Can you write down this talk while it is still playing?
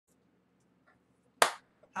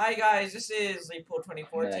Hi guys, this is Leappool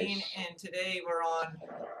 2014, Nice. and today we're on.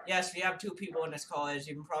 Yes, we have two people in this call, as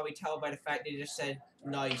you can probably tell by the fact they just said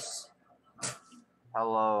nice.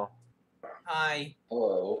 Hello. Hi.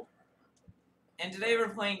 Hello. And today we're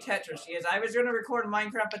playing Tetris. Yes, I was going to record in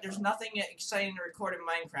Minecraft, but there's nothing exciting to record in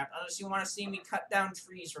Minecraft unless you want to see me cut down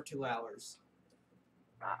trees for 2 hours.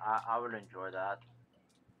 I would enjoy that.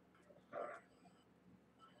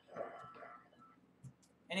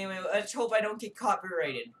 Anyway, let's hope I don't get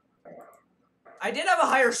copyrighted. I did have a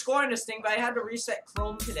higher score on this thing, but I had to reset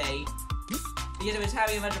Chrome today because it was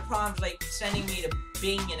having a bunch of problems, like sending me to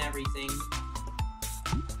Bing and everything.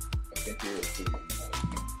 I think you're a thief.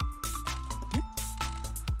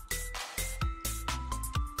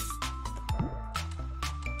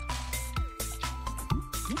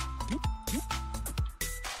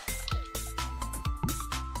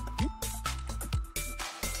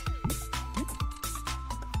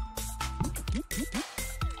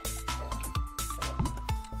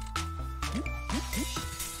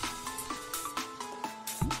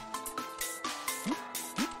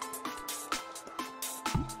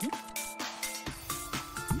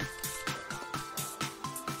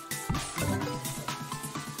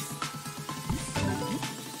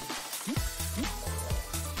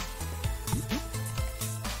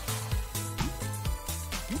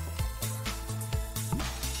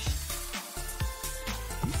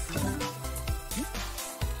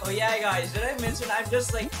 Oh yeah, guys, did I mention I'm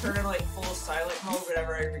just like turning like full silent mode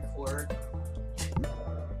whenever I record?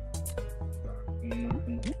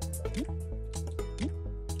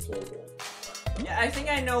 Yeah, I think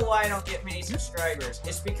I know why I don't get many subscribers.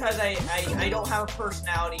 It's because I don't have a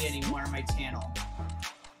personality anymore on my channel.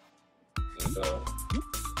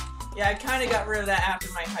 Yeah, I kind of got rid of that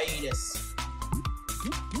after my hiatus.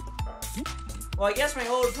 Well, I guess my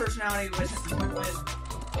old personality was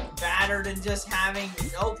better than just having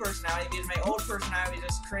no personality, because my old personality was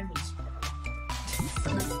just cringe.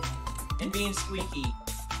 And being squeaky.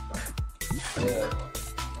 Yeah.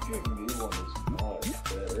 Your new one is much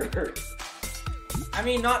better. I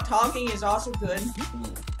mean, not talking is also good.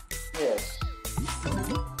 Yes. And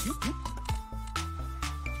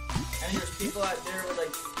there's people out there with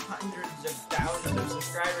like hundreds of thousands of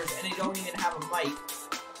subscribers and they don't even have a mic.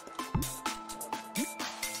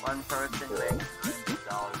 One person makes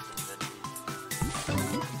 $100 in videos.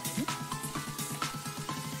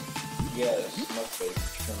 Yes, my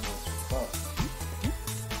favorite channel is fun.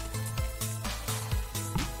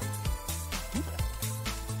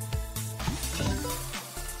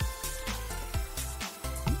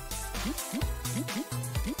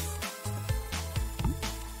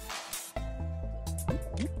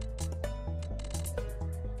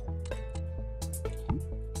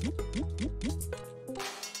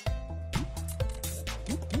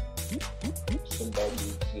 Somebody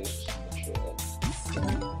exists in the chat.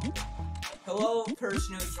 Hello,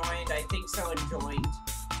 person who joined. I think someone joined.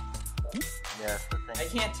 Yes, the I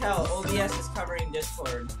thing. can't tell. OBS is covering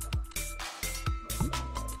Discord.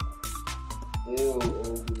 Ew,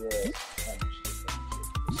 OBS.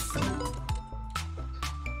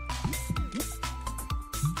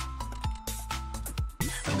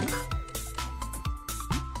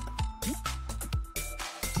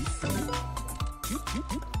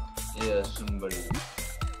 Yeah, somebody.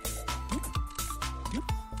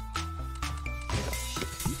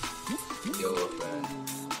 Yellow Fang.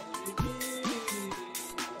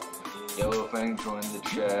 Yellow Fang joined the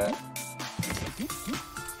chat.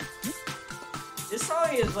 This song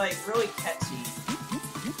is like really catchy.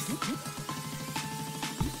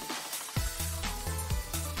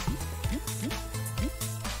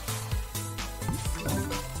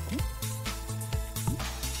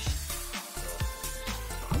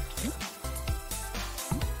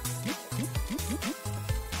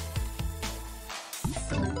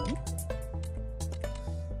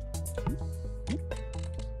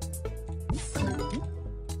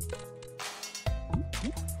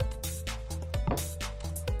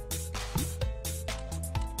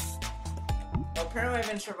 Apparently I've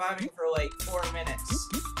been surviving for like 4 minutes.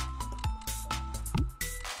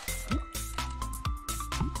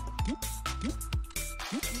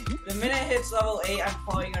 The minute it hits level 8, I'm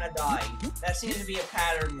probably gonna die. That seems to be a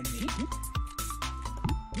pattern with me.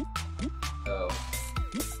 Oh.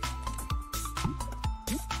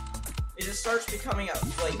 It just starts becoming a,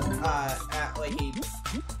 like, at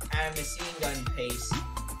a machine gun pace.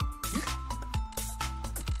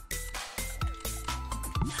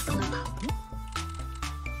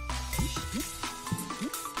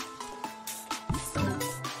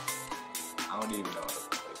 I don't even know how to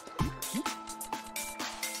play Tetris.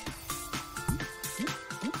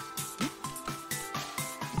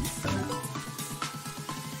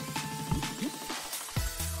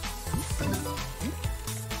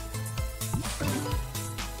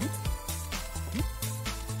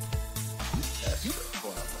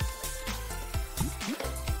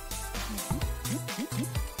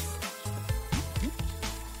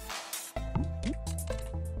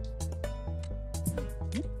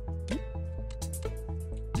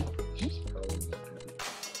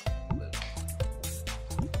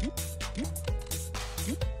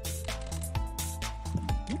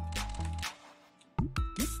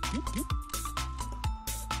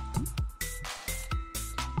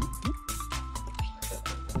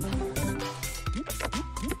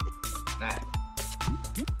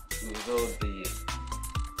 go with the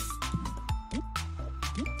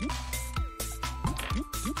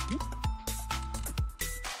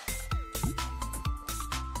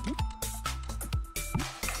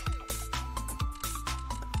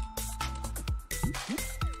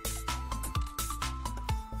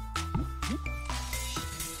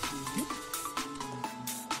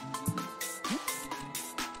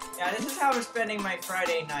Yeah, this is how I'm spending my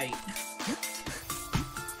Friday night.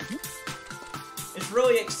 It's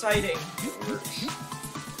really exciting. it works.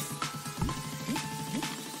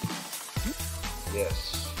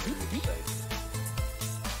 Yes, very exciting.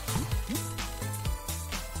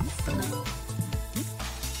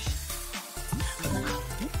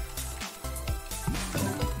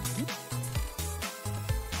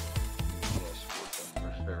 Yes, fourth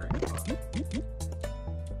number is very fun.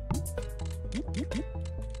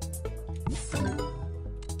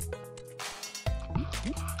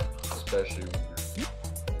 Especially when your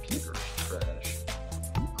computer is trash.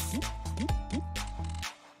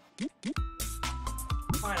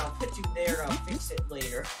 Fine, I'll put you there, I'll fix it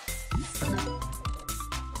later.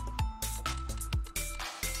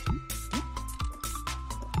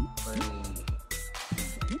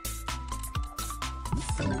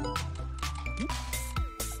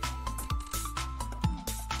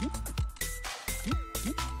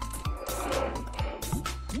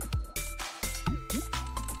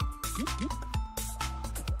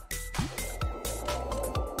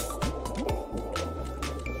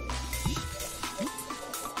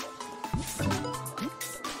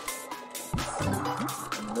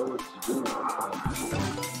 I know what to do.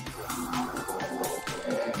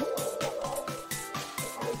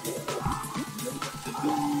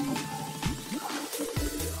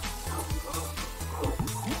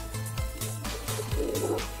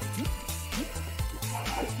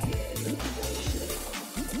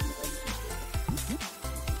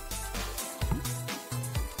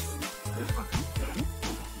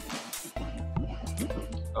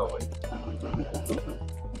 Oh wait.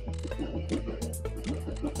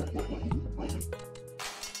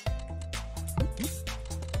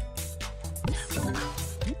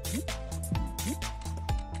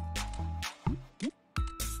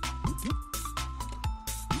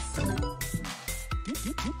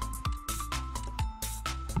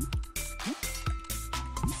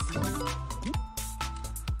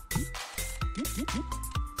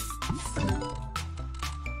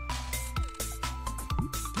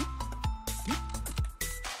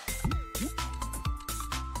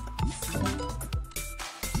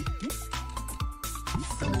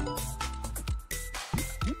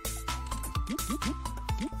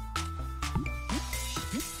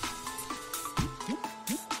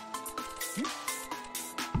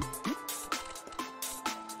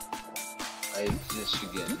 I exist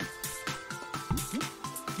again.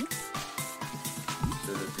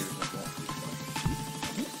 So that there's a won't be fun.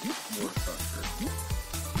 More thunder.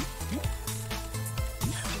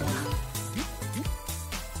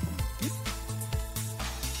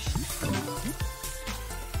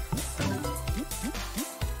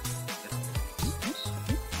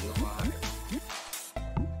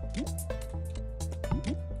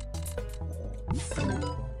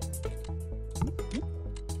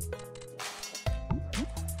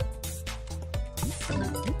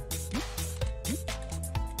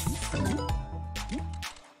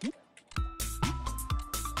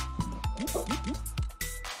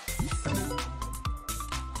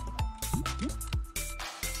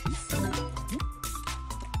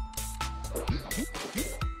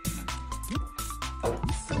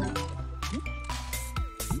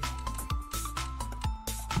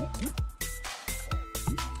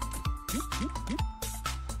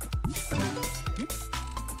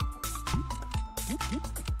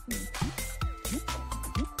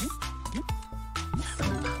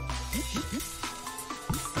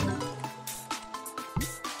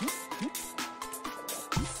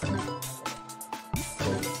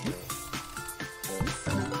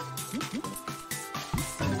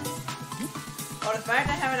 Well, the fact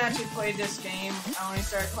I haven't actually played this game, I only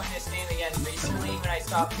started playing this game again recently when I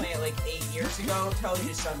stopped playing it like 8 years ago, tells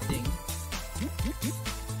you something.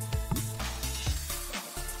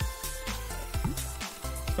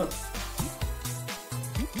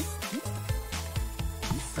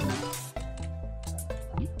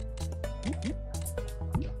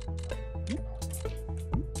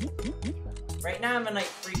 Right now I'm in like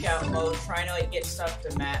freak out mode, trying to like get stuff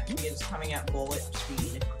to match because it's coming at bullet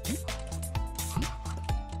speed.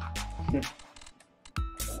 Nice.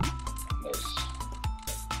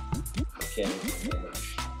 I can't even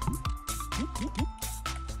manage.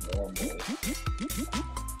 Normal.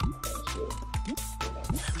 That's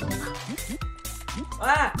good.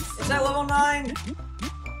 Ah! It's at level 9!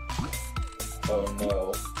 Oh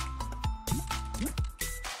no.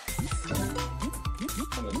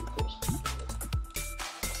 I'm gonna be close.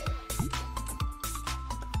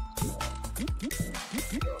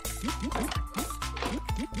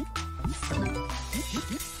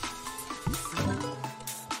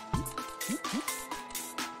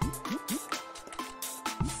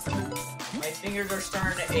 My fingers are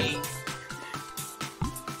starting to ache.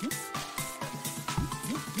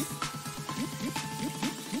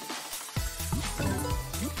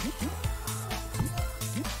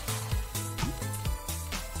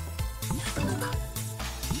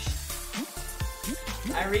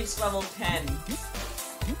 I reached level 10.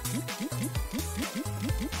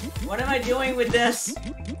 What am I doing with this?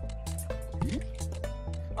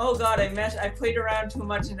 Oh god, I played around too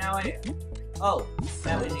much and now I... Oh,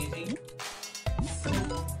 that was easy.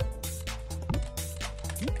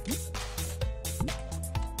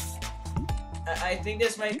 I think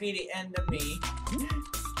this might be the end of me.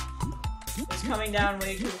 It's coming down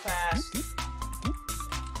way too fast.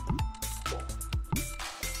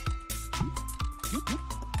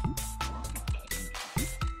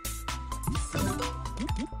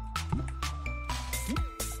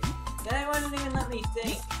 That wouldn't even let me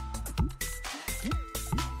think.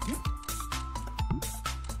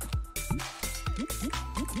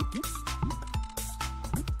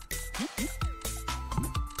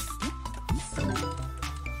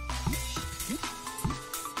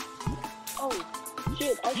 Oh,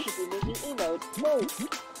 shit, I should be making emote. Oh,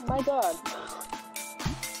 my god.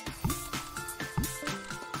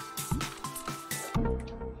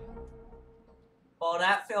 Well,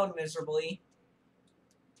 that failed miserably.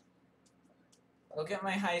 Look at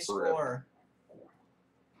my high score.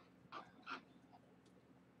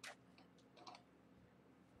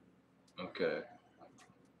 Okay.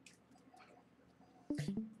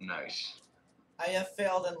 Nice. I have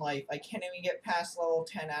failed in life. I can't even get past level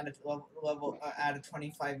 10 out of out of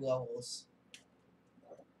 25 levels.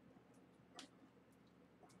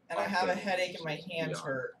 And I have a headache and my hands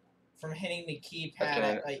hurt from hitting the keypad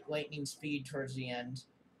at like lightning speed towards the end.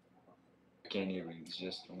 I can't even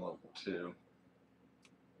exist on level 2.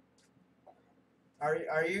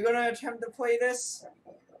 Are you gonna attempt to play this?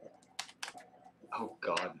 Oh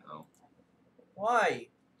god, no. Why?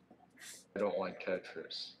 I don't like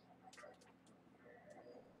Tetris.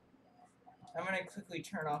 I'm gonna quickly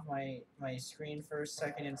turn off my screen for a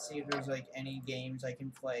second and see if there's like any games I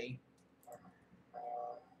can play.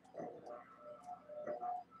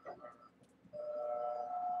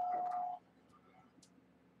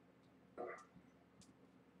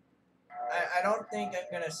 I don't think I'm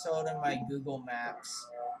gonna show them my Google Maps.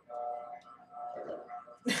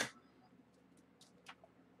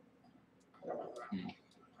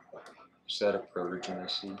 Is that a purge I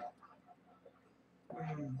see?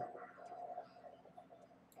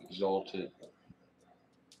 Exalted.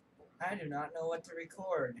 I do not know what to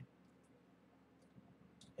record.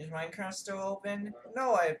 Is Minecraft still open?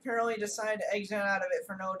 No, I apparently decided to exit out of it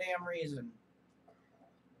for no damn reason.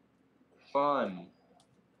 Fun.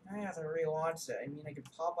 I have to relaunch it. I mean, I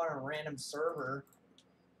could pop on a random server.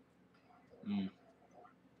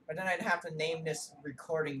 But then I'd have to name this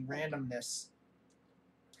recording randomness.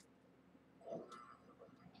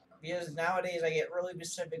 Because nowadays I get really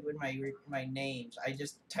specific with my names. I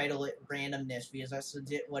just title it randomness because that's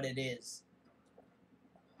legit what it is.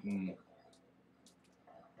 My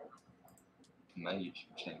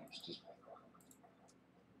YouTube channel is just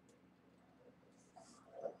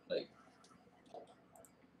like...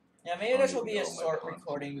 Yeah, maybe this will be a short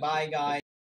recording. Bye, guys.